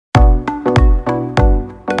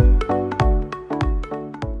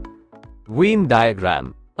Venn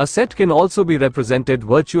diagram. A set can also be represented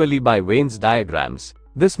virtually by Venn's diagrams.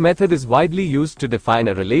 This method is widely used to define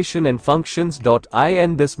a relation and functions.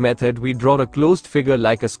 In this method we draw a closed figure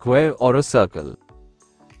like a square or a circle.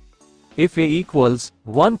 If a equals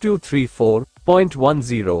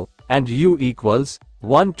 1234.10 and u equals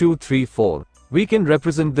 1234, we can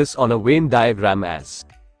represent this on a Venn diagram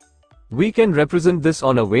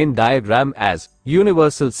as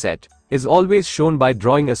universal set is always shown by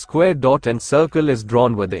drawing a square dot and circle is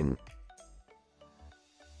drawn within.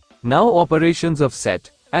 Now operations of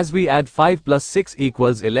set, as we add 5 plus 6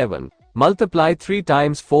 equals 11, multiply 3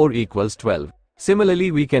 times 4 equals 12.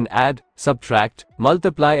 Similarly we can add, subtract,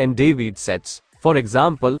 multiply and divide sets. For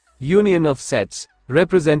example, union of sets,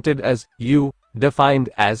 represented as U, defined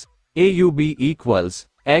as AUB equals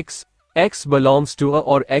X, X belongs to A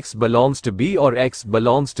or X belongs to B or X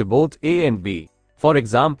belongs to both A and B. For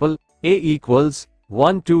example, A equals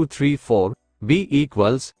 1 2 3 4, B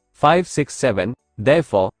equals 5 6 7,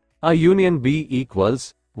 therefore, A union B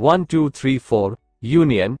equals 1 2 3 4,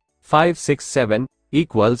 union 5 6 7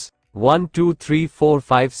 equals 1 2 3 4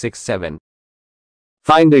 5 6 7.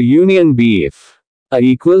 Find a union B if A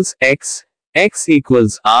equals X, X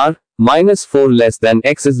equals R, minus 4 less than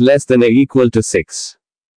X is less than A equal to 6.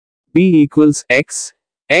 B equals X,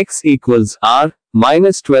 X equals R,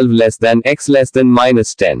 minus 12 less than X less than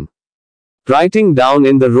minus 10. Writing down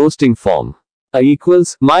in the roasting form. A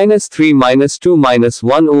equals minus 3 minus 2 minus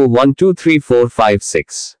 1 0 1 2 3 4 5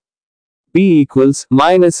 6. B equals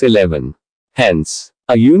minus 11. Hence,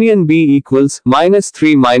 a union B equals minus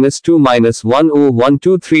 3 minus 2 minus 1 0 1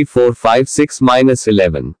 2 3 4 5 6 minus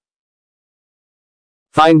 11.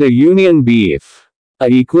 Find a union B if A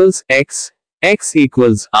equals X, X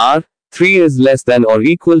equals R, 3 is less than or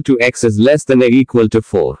equal to X is less than A equal to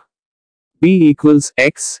 4. B equals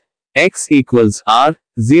X, X equals R,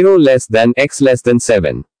 0 less than X less than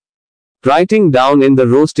 7. Writing down in the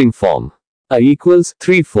roasting form. A equals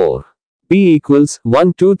 3 4. B equals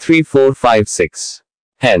 1 2 3 4 5 6.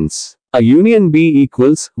 Hence, a union B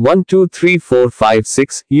equals 1 2 3 4 5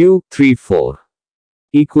 6 U 3 4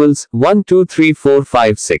 equals 1 2 3 4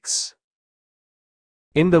 5 6.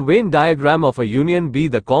 In the Venn diagram of a union B,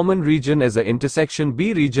 the common region is A intersection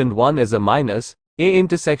B, region 1 is A minus A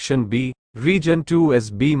intersection B, region 2 is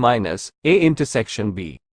B minus A intersection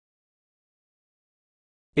B.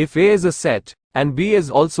 If A is a set, and B is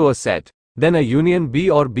also a set, then a union B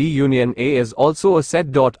or B union A is also a set.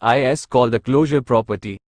 Is called a closure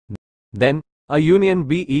property. Then, a union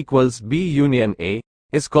B equals B union A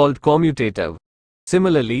is called commutative.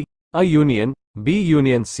 Similarly, a union B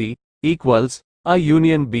union C equals A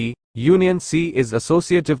union B union C is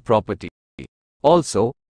associative property.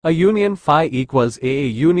 Also, a union phi equals A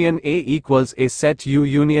union A equals a set U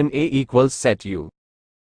union A equals set U.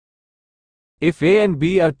 If A and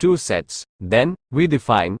B are two sets, then we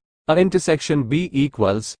define A intersection B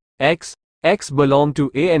equals X, X belong to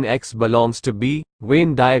A and X belongs to B.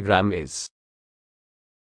 Venn diagram is.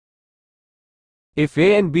 If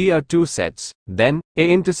A and B are two sets, then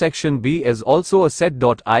A intersection B is also a set.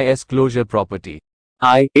 Is closure property.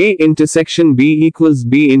 A intersection B equals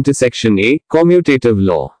B intersection A, commutative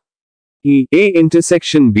law. A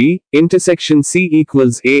intersection B intersection C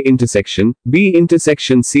equals A intersection B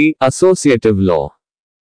intersection C, associative law.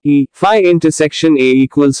 Phi intersection A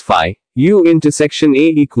equals phi, U intersection A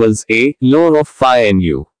equals A, law of phi and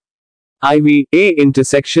U. A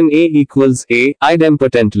intersection A equals A,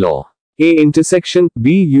 idempotent law. A intersection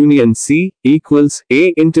B union C equals A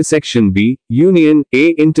intersection B union A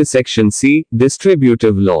intersection C,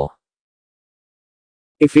 distributive law.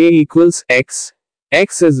 If A equals X,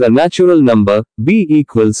 X is a natural number, B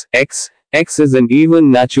equals X, X is an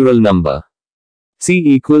even natural number. C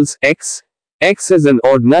equals X, X is an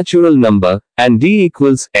odd natural number, and D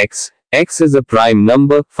equals X, X is a prime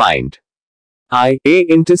number. Find A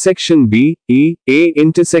intersection B, A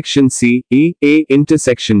intersection C, A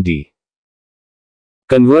intersection D.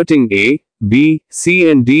 Converting A, B,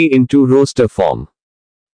 C and D into roster form.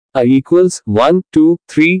 A equals 1, 2,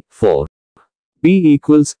 3, 4. B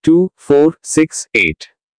equals 2, 4, 6, 8.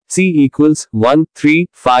 C equals 1, 3,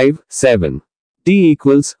 5, 7. D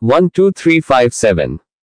equals 1, 2, 3, 5, 7.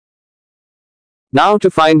 Now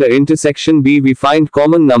to find the intersection B, we find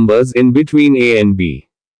common numbers in between A and B.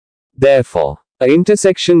 Therefore, a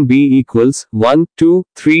intersection B equals 1, 2,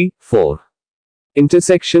 3, 4.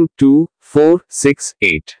 Intersection 2, 4, 6,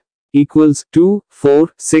 8 equals 2, 4,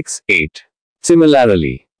 6, 8.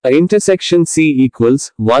 Similarly, a intersection C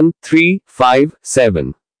equals 1, 3, 5,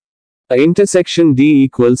 7. A intersection D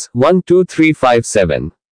equals 1, 2, 3, 5,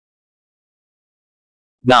 7.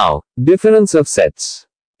 Now, difference of sets.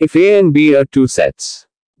 If A and B are two sets,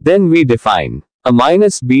 then we define A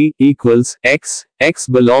minus B equals X, X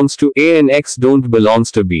belongs to A and X don't belongs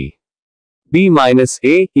to B. B minus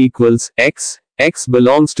A equals X, X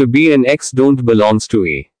belongs to B and X don't belongs to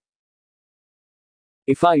A.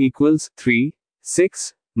 If I equals 3,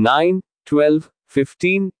 6, 9, 12,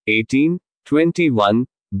 15, 18, 21,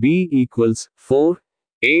 B equals 4,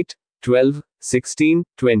 8, 12, 16,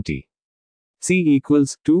 20. C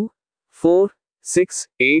equals 2, 4, 6,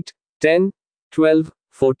 8, 10, 12,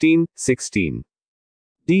 14, 16.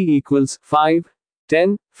 D equals 5,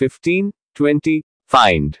 10, 15, 20.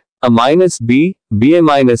 Find A minus B, B A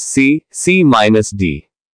minus C, C minus D.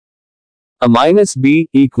 A minus B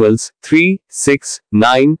equals 3, 6,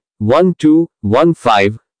 9, 1, 2, 1,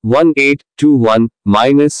 5, 1, 8, 2, 1,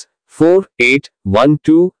 minus 4, 8, 1,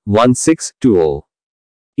 2, 1, 6, 2, 0.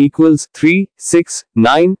 Equals 3, 6,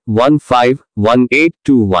 9, 1, 5, 1, 8,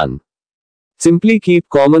 2, 1. Simply keep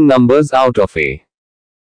common numbers out of A.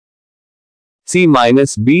 C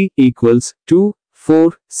minus B equals 2,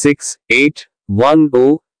 4, 6, 8, 1,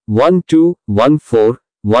 0, 1, 2, 1, 4,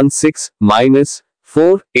 1, 6, minus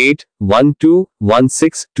 4, 8, 1, 2, 1,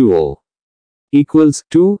 6, 2, 0. Equals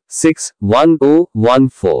 2, 6, 1, 0, 1,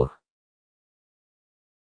 4.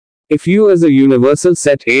 If U is a universal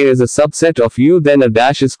set, A is a subset of U, then a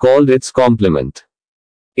dash is called its complement.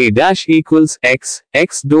 A dash equals X,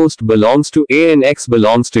 X dosed belongs to A and X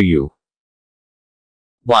belongs to U.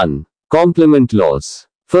 1. Complement laws.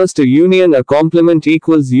 First, a union a complement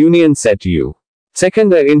equals union set U.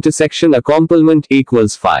 Second, a intersection a complement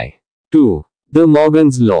equals phi. 2. De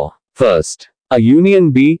Morgan's law. First, a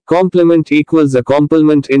union B complement equals a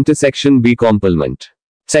complement intersection B complement.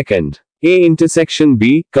 Second, A intersection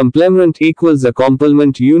B complement equals a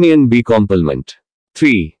complement union B complement.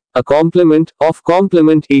 3. A complement of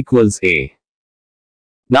complement equals A.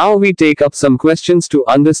 Now we take up some questions to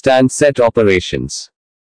understand set operations.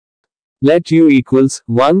 Let U equals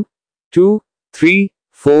 1, 2, 3,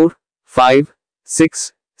 4, 5,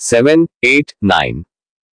 6, 7, 8, 9.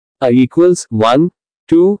 A equals 1,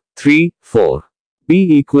 2, 3, 4. B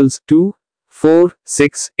equals 2, 4,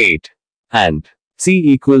 6, 8. And C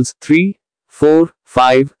equals 3, 4,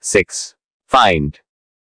 5, 6. Find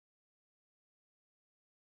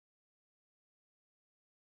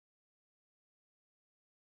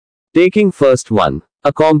Taking first one,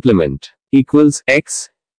 a complement equals X.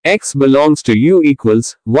 X belongs to U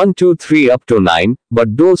equals 1, 2, 3 up to 9,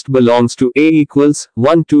 but dosed belongs to A equals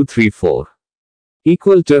 1, 2, 3, 4.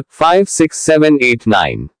 Equal to 5, 6, 7, 8,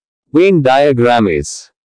 9. Venn diagram is.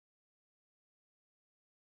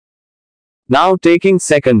 Now taking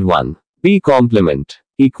second one, B complement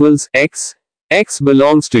equals X. X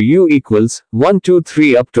belongs to U equals 1, 2,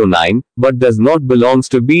 3 up to 9, but does not belongs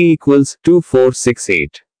to B equals 2, 4, 6,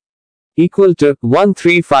 8. Equal to 1,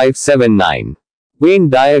 3, 5, 7, 9. Venn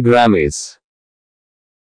diagram is.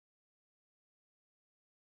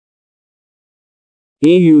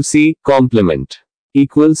 AUC complement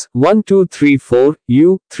equals 1, 2, 3, 4,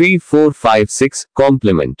 U, 3, 4, 5, 6,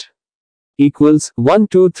 complement equals 1,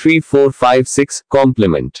 2, 3, 4, 5, 6,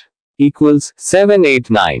 complement equals 7, 8,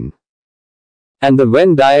 9. And the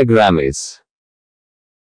Venn diagram is.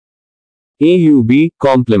 AUB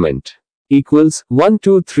complement equals 1,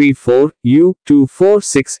 2, 3, 4, U, 2, 4,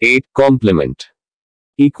 6, 8, complement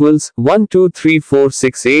equals 1, 2, 3, 4,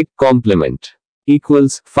 6, 8, complement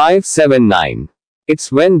equals 5, 7, 9. Its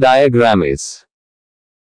Venn diagram is.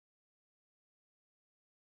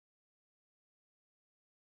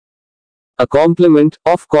 A complement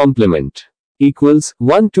of complement equals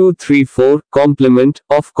 1, 2, 3, 4, complement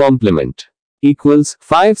of complement equals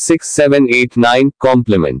 5, 6, 7, 8, 9,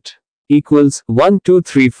 complement equals 1, 2,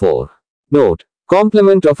 3, 4. Note,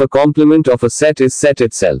 complement of a set is set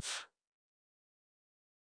itself.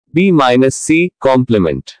 B minus C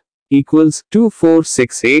complement equals 2, 4,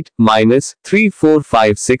 6, 8 minus 3, 4,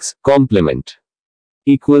 5, 6 complement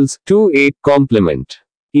equals 2, 8 complement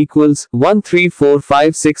equals 1, 3, 4,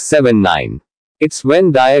 5, 6, 7, 9. Its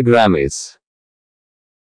Venn diagram is.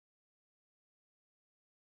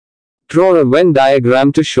 Draw a Venn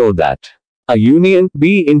diagram to show that a union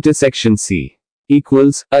B intersection C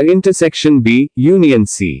equals a intersection B union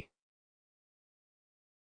C.